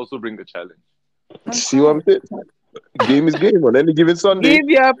 they might also bring the challenge. see what Okay. I'm saying? Game is game on any given Sunday. Give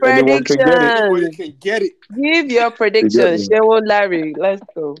your Anyone can get it. Anybody predictions. can get it. Give your You get predictions. me? Shewo Larry. Let's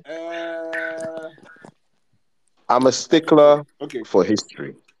go. I'm a stickler Okay. for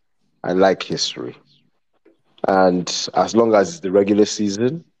history. I like history. And as long as it's the regular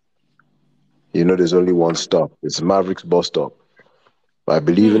season, there's only one stop. It's Mavericks bus stop. But I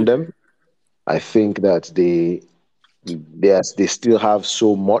believe in Hmm. them. I think that they still have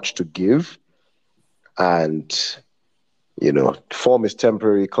so much to give. And, form is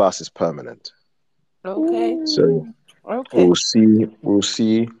temporary, class is permanent. Okay. So Okay. we'll see. We'll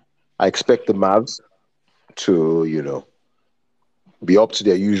see. I expect the Mavs to, be up to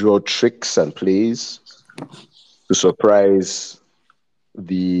their usual tricks and plays to surprise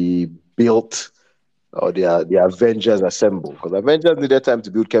the built or the Avengers assemble. Because Avengers needed time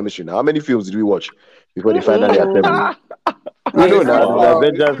to build chemistry. Now, how many films did we watch before they finally assembled? Mm-mm. We I know see now the Wow. that.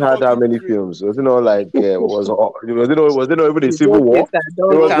 It's Avengers still had how fucking many three. films? Was it not like was it not even a It's civil war? okay, sir.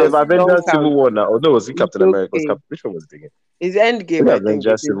 It Don't was the count. Don't Avengers count. Civil War now. Oh no, was it It's Captain America? okay. Which one was it again? It's end Was game, it I think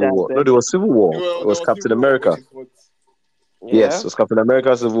they Avengers did Civil that War? No, then. there was Civil War. It There was was Captain Civil War when America. they fought. Yes, Yeah. it was Captain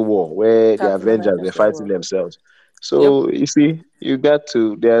America Civil War where the Captain Avengers America were Civil fighting War. themselves. Yep. So you see, you got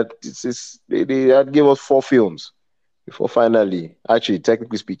to they had give us 4 films before finally. Actually,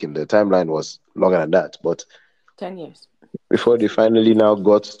 technically speaking, the timeline was longer than that, but 10 years. before they finally now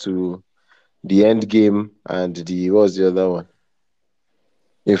got to the end game and what was the other one?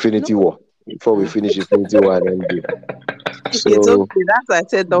 Infinity No. War. Before we Mm. finish Infinity War and end game. It's So okay. That's why I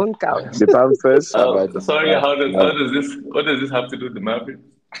said don't count. the Panthers have Sorry, how does this what does this have to do with the Mavericks?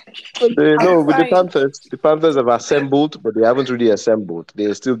 I'm no, with fine. The Panthers have assembled, but they haven't really assembled.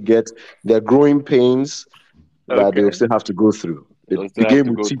 They still get their growing pains that they will Okay. still have to go through. The, They'll the still have game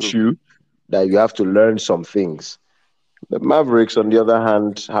to will go teach through. you that you have to learn some things. The Mavericks, on the other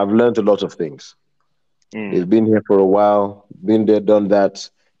hand, have learned a lot of things. They've Mm. been here for a while, been there, done that.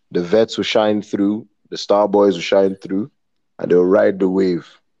 The vets will shine through, the star boys will shine through, and they'll ride the wave.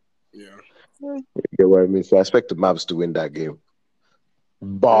 Yeah. You get what I mean? So I expect the Mavs to win that game,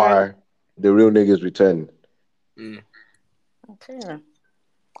 All right. bar the real niggas return. Mm. Okay.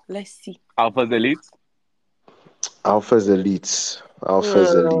 Let's see. Alpha's Elite? Alpha's elites.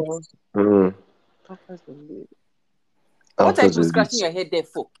 Alpha's elites. Mm. Mm, What are you Alpha's people scratching elites. your head there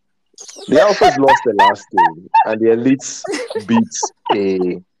for? The Alphas lost the last game, and the elites beat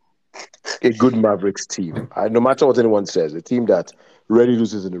a good Mavericks team. No matter what anyone says, a team that rarely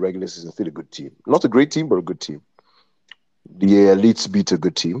loses in the regular season is still a good team. Not a great team, but a good team. The elites beat a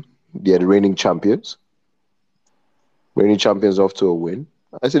good team. They are the reigning champions. Reigning champions off to a win.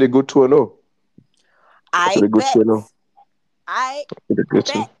 I said they go 2-0. I said I they go bet. 2-0. I They go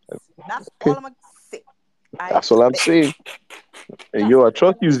 2. bet. That's all Okay. I'm gonna say. I That's all I'm bet. saying. And That's yo, I all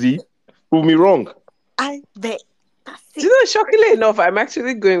trust I'm you, gonna Z. say. Prove me wrong. I bet. That's Do it. you know, shockingly enough, I'm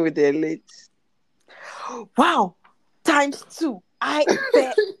actually going with the elite. Wow. Times two. I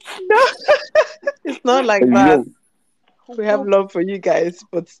bet. No, it's not like And that. yo, We have love for you guys,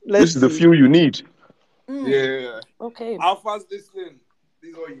 but this let's is the see. fuel you need. Mm, Yeah. okay. Alpha's listening.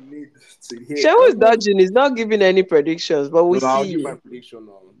 This is what you need to hear. Shehu is Okay. dodging. He's not giving any predictions, but we No, I'll see give my you. prediction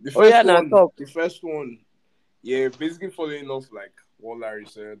now. The Oh yeah, first now one, talk. yeah, basically following off like what Larry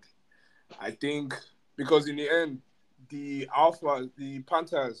said. I think because in the end, the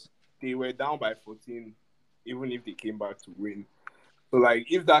Panthers, they were down by 14, even if they came back to win. So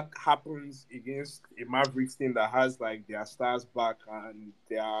like if that happens against a Mavericks team that has like their stars back and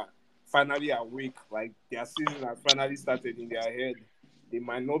they are finally awake, like their season has finally started in their head, they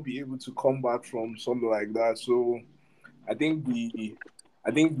might not be able to come back from something like that. So I think the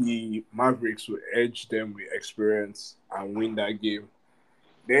Mavericks will edge them with experience and win that game.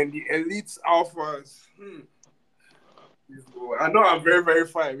 Then the elite alphas. I know I'm very, very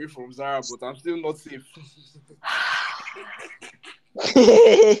far away from Zara, but I'm still not safe.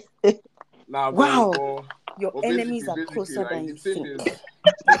 Nah, Wow. Your but enemies are basically, closer like than the you thing think. is,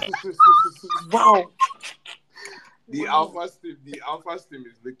 Wow. the Wow. Alphas team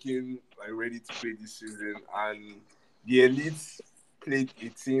is looking like ready to play this season, and the elites played a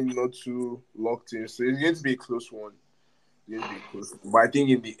team not too locked in, so it's going to be a close one. It's going to be a close one. But I think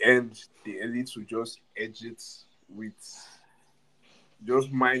in the end, the elites will just edge it with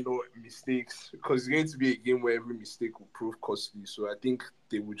just minor mistakes because it's going to be a game where every mistake will prove costly. So I think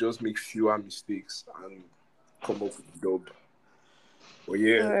they will just make fewer mistakes and come up with the dub. But All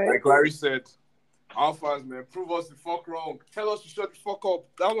yeah, right, like Larry said, Alphas, man, prove us the fuck wrong. Tell us to shut the fuck up.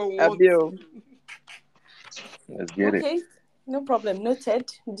 That's what we want. Abio. Let's get it. Okay, no problem. Noted.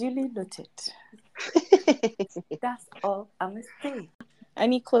 Duly noted. That's all I'm gonna say.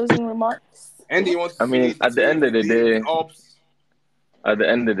 Any closing remarks? Anything you want to I say? mean, The team, the ops. at the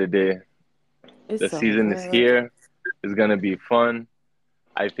end of the day, the It's season is over. here. It's gonna be fun.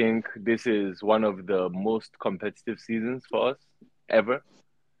 I think this is one of the most competitive seasons for us ever.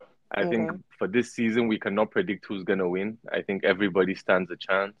 I think Okay. for this season, we cannot predict who's gonna win. I think everybody stands a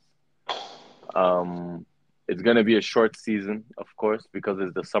chance. Um, it's gonna be a short season, of course, because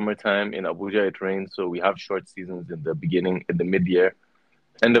it's the summertime in Abuja. It rains, so we have short seasons in the beginning, in the mid-year.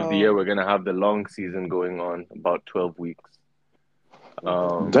 End of the year, Oh, we're gonna have the long season going on, about 12 weeks.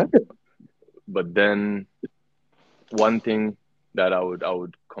 okay. Damn. Um, but then one thing that I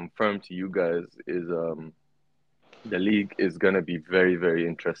would confirm to you guys is the league is gonna be very, very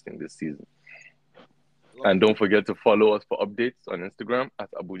interesting this season. Love And it. don't forget to follow us for updates on Instagram at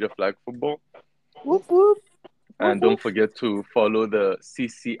Abuja Flag Football. Whoop whoop. Woof, And don't woof. forget to follow the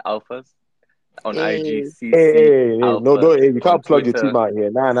CC Alphas on IG, Hey. CC No, Alphas don't. Hey, you on can't plug your team Twitter, out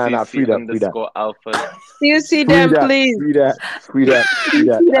here. Nah. CC Free that. Free that. underscore Alphas. You see Free them, that. please. Free that. Free that. Free You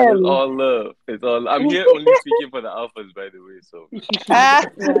that. see And it's them. all love. It's all. I'm here only speaking for the Alphas, by the way. So Ah,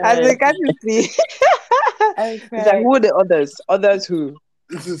 as Right. they can see. It's like Okay. who the others? Others who?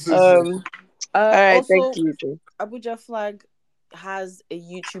 Um. All right. Thank Also, you. Abuja Flag has a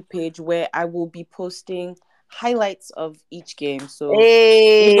YouTube page where I will be posting highlights of each game. So I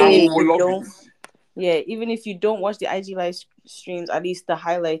even if Hey. will you love it. don't, yeah, even if you don't watch the IG live streams, at least the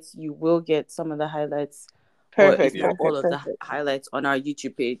highlights you will get some of the highlights, or if Perfect. yeah, not all Perfect. of the Perfect. highlights on our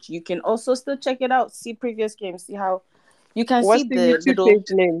YouTube page. You can also still check it out, see previous games, see how you can see What's the the YouTube little page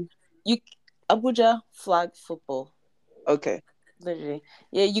name? you Abuja Flag Football. Okay. Literally.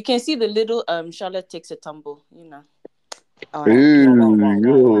 Yeah, you can see the little Charlotte takes a tumble, you know. All right. Wow, wow, Ooh, wow,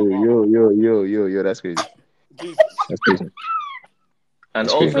 wow, wow, wow. yo. That's crazy. Jesus. That's crazy. and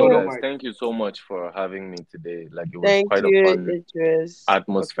That's Please crazy. also, don't So guys, mind. thank you so much for having me today. Like it was thank quite a you, fun Idris, for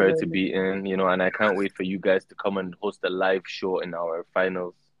atmosphere to coming. be in, and I can't wait for you guys to come and host a live show in our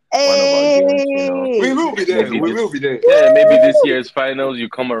finals, one of our games. We Hey. will be there. Maybe We this, will be there. yeah, maybe this year's finals, you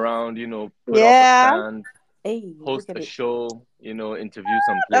come around, put up a Yeah. stand, Hey, look host at a it. show, interview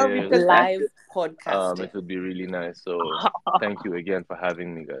some That'll be players. fantastic. Live podcasting. It would be really nice. So thank you again for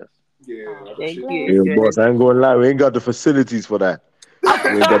having me, guys. Yeah, I Oh, Thank appreciate you, it. Yo, bless. boss, Idris. I ain't gonna lie. We ain't got the facilities for that.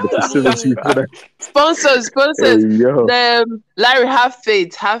 We ain't got the facilities Actually, for that. Sponsors, Hey, sponsors. yo. Larry, have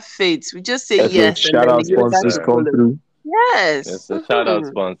faith, have faith. We just say That's a yes, and shout then out the Yes, others sponsors will sir. come follow. through. Yes, Yes. the shout out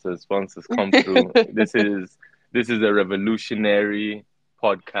sponsors. Sponsors come through. This is a revolutionary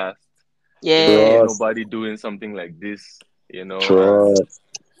podcast. Ain't Yeah. Trust. nobody doing something like this, and Trust.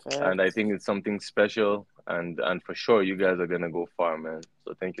 I facts. think it's something special, and for sure you guys are gonna go far, man.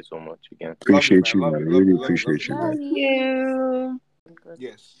 So thank you so much again. Love it, Appreciate man. you, Love man. it, love Really it, love it, love appreciate it. you, Love man. Thank you. you.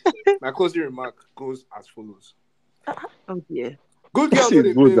 Yes. My closing remark goes as follows. Oh dear. Good He girl, no said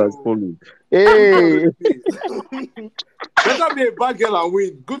they goes play. as Oh. follows. Good girl, no Hey, they play. Better be a bad girl and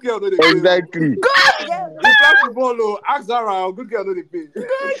win. Good girl, no they play. Oh. exactly. Good girl. The flag football, oh, ask Zara. Oh, good girl, no they play. Good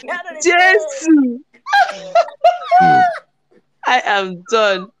girl. Jesus. Hmm. I am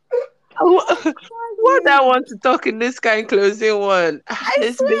done. What I want to talk in this kind closing one. I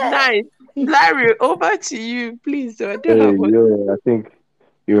It's been swear. nice. Larry, over to you, please. I don't Hey, have what to yo, I think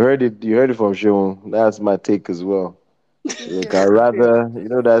you heard it. You heard it from Sean. That's my take as well. Good Look, girl. I Good girl.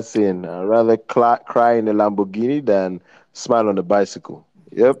 rather, that saying, I rather cry in a Lamborghini than smile on a bicycle.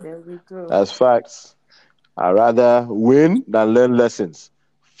 Yep, There we go. that's facts. I rather win than learn lessons.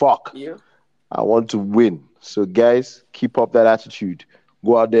 Fuck, Yeah. I want to win. So, guys, keep up that attitude.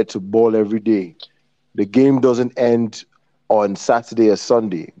 Go out there to ball every day. The game doesn't end on Saturday or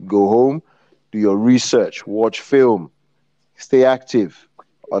Sunday. Go home, do your research, watch film, stay active.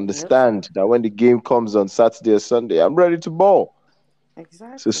 Yep. Understand that when the game comes on Saturday or Sunday, I'm ready to ball. So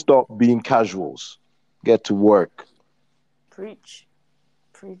Exactly. stop being casuals. Get to work. Preach.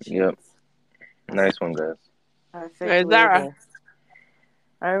 Preach it. Yep, That's nice one, guys. perfect way Zara. there.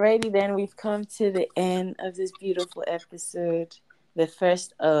 Alrighty then, we've come to the end of this beautiful episode. The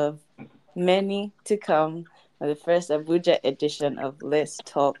first of many to come. The first Abuja edition of Let's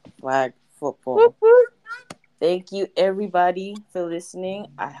Talk Flag Whoop, Football. whoop. Thank you everybody for listening.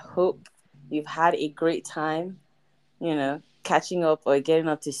 I hope you've had a great time, catching up or getting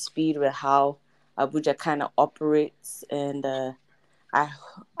up to speed with how Abuja kind of operates. And I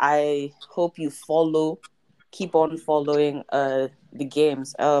I hope you keep on following the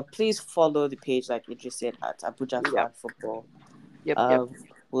games. Please follow the page like you just said at Abuja Yep, Flag Football. yep, yep. Um,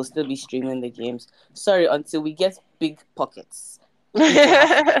 we'll still be streaming the games. Sorry, until we get big pockets. If you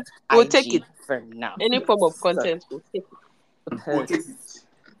have We'll take it. IG for now. Any form of So, content, we'll take it. We'll take it.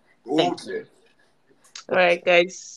 thank Okay. you. All right, guys.